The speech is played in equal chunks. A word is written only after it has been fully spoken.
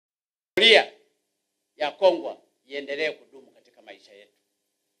Historia ya Kongwa iendelee kudumu katika maisha yetu.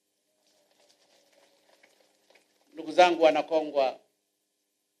 Ndugu zangu wana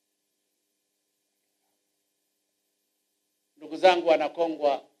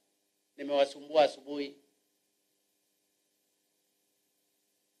Kongwa, nimewasumbua asubuhi.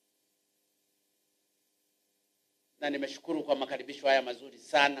 Na nimeshukuru kwa makaribisho haya mazuri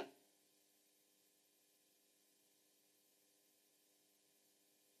sana.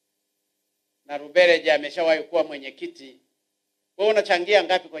 Na Rubereje ameshawahi kuwa mwenyekiti. Wewe unachangia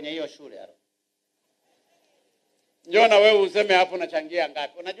ngapi kwenye hiyo shule hapo? Njoo na wewe useme hapo unachangia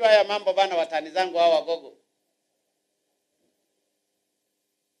ngapi. Unajua haya mambo bana, watani zangu hao wagogo.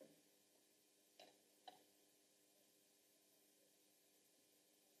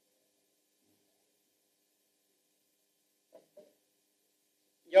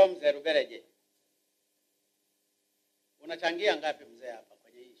 Njoo mzee Rubereje. Unachangia ngapi mzee hapa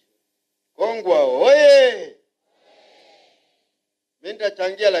kwenye hii shule? Kongwa oye! Mimi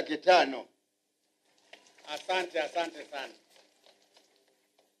nitachangia 500,000. Asante sana.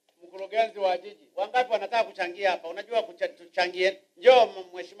 Mkurugenzi wa jiji, wangapi wanataka kuchangia hapa? Unajua tuchangie. Njoo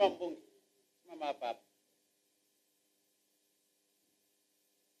mheshimiwa mbunge. Mama hapa.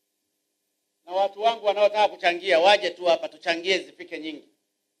 Na watu wangu wanaotaka kuchangia waje tu hapa tuchangie zifike nyingi.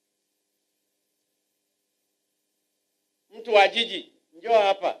 Mtu wa jiji, njoo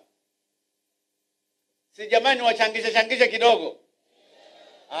hapa. Si jamani wachangishe kidogo.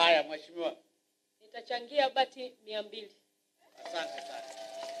 Haya mheshimiwa. Nitachangia bati 200. Asante sana.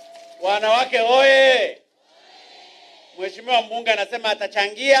 Wanawake oye! Mheshimiwa mbunge anasema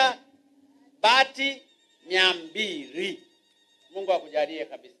atachangia bati 200. Mungu akujalie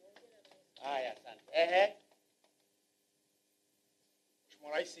kabisa. Haya asante.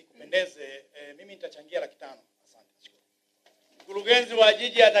 Mheshimiwa Rais, kupendeze, mimi nitachangia 500,000. Asante. Mkurugenzi wa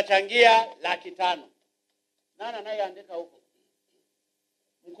jiji atachangia 500,000. Nani naye andika huko?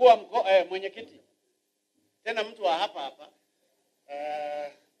 Mkuu wa mkoa, mwenyekiti. Tena mtu wa hapa.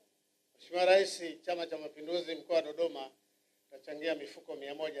 Mheshimiwa Rais, Chama cha Mapinduzi mkoa wa Dodoma tutachangia mifuko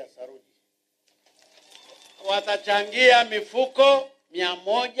 100 ya saruji. Watachangia mifuko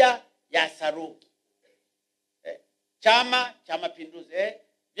 100 ya saruji. Chama cha Mapinduzi.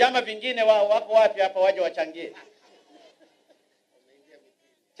 Vyama vingine wako wapi hapa waje wachangie?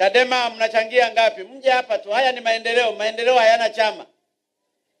 Chadema mnachangia ngapi? Mje hapa tu. Haya ni maendeleo hayana chama.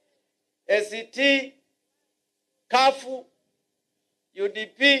 ACT, Kafu,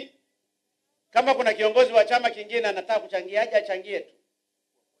 UDP, kama kuna kiongozi wa chama kingine anataka kuchangia aje achangie tu.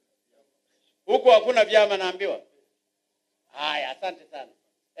 Huko hakuna vyama naambiwa. Haya, asante sana.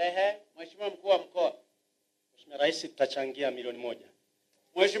 Mheshimiwa mkuu wa mkoa. Mheshimiwa Rais, tutachangia 1,000,000.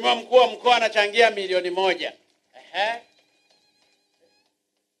 Mheshimiwa mkuu wa mkoa anachangia 1,000,000.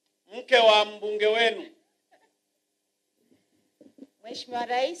 Mke wa mbunge wenu. Mheshimiwa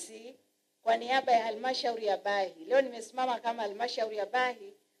Rais, kwa niaba ya halmashauri ya Bahi, leo nimesimama kama halmashauri ya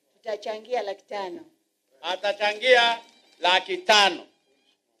Bahi, tutachangia 500,000. Atachangia 500,000.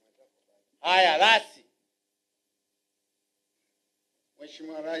 Haya, Rasi.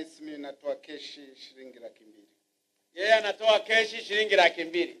 Mheshimiwa Rais, mimi natoa keshi shilingi 200,000. Yeye anatoa keshi shilingi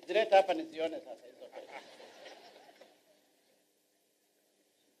 200,000. Zileta hapa nizione sasa hizo keshi.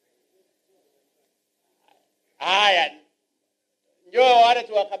 Haya. Njoo wale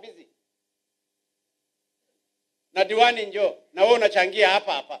tuwakabidhi. Na diwani njoo. Na wewe unachangia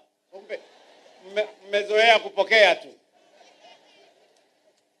hapa. Kumbe mmezoea kupokea tu.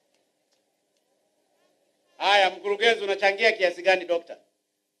 Haya, mkurugenzi unachangia kiasi gani dokta?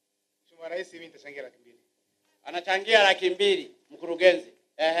 Mheshimiwa Rais, mimi nitachangia 200,000. Anachangia 200,000 mkurugenzi.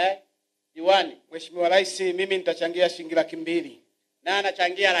 Diwani. Mheshimiwa Rais, mimi nitachangia shilingi 200,000. Na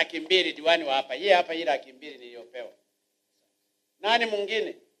anachangia 200,000 diwani wa hapa. Yeye hapa hii 200,000 niliyopewa. Nani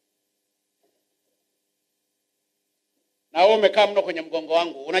mwingine? Na wewe umekaa mno kwenye mgongo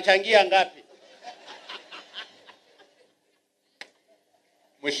wangu. Unachangia ngapi?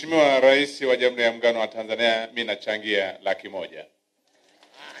 Mheshimiwa Rais wa Jamhuri ya Muungano wa Tanzania, mimi nachangia 100,000.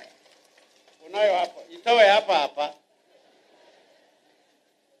 Unayo hapo. Itoe hapa.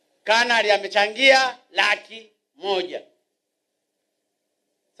 Kanali amechangia 100,000.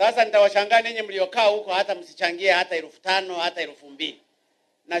 Sasa nitawashangaa ninyi mliokaa huko hata msichangie hata 5,000 hata 2,000.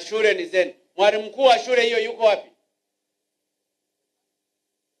 Na shule ni zenu. Mwalimu mkuu wa shule hiyo yuko wapi?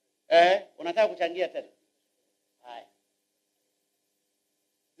 Unataka kuchangia tena? Haya.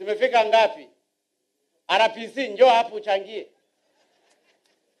 Zimefika ngapi? RPC njoo hapo uchangie.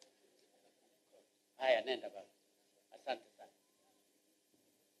 Haya, nenda baba. Asante sana.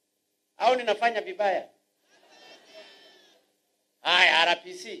 Au ninafanya vibaya? Haya,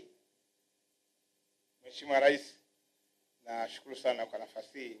 RPC. Mheshimiwa Rais, nashukuru sana kwa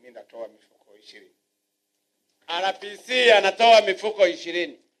nafasi hii. Mimi nitatoa mifuko 20. RPC anatoa mifuko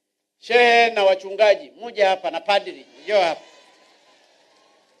 20. Shehe na wachungaji, muje hapa na padri, njoo hapa.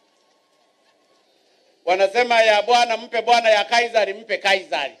 Wanasema ya Bwana mpe Bwana, ya Kaisari mpe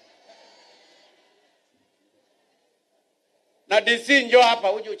Kaisari. Na DC njoo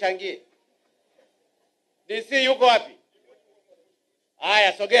hapa uje uchangie. DC yuko wapi?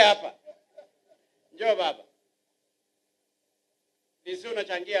 Haya, sogea hapa. Njoo baba. DC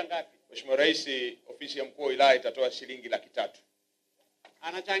unachangia ngapi? Mheshimiwa Rais, ofisi ya mkuu wa wilaya itatoa shilingi 300,000.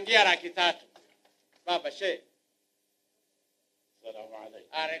 Anachangia 300,000. Baba shehe. Salamu alaykum.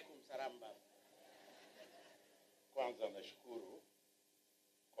 Alaykum salam baba. Kwanza nashukuru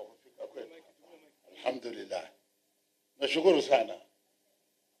kwa kufika kwetu. Alhamdulillah. Nashukuru sana.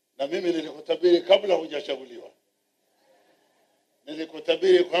 Na mimi nilikutabiri kabla hujachaguliwa.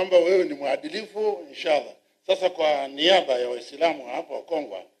 Nilikutabiri kwamba wewe ni mwadilifu inshallah. Sasa kwa niaba ya Waislamu hapa wa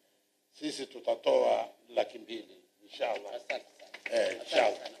Kongwa, sisi tutatoa 200,000 inshallah. Asante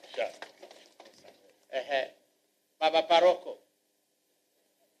sana. Inshallah. Baba Paroko.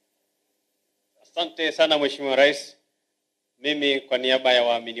 Asante sana Mheshimiwa Rais. Mimi kwa niaba ya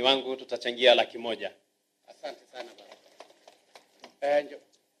waamini wangu tutachangia 100,000. Asante sana baba. Njoo.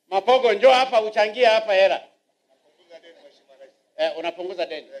 Mapogo njoo hapa uchangie hapa hela. Unapunguza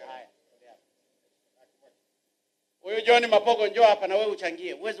deni. Haya. Huyu John Mapogo njoo hapa na wewe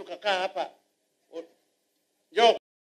uchangie. Uweze ukakaa hapa. Njoo.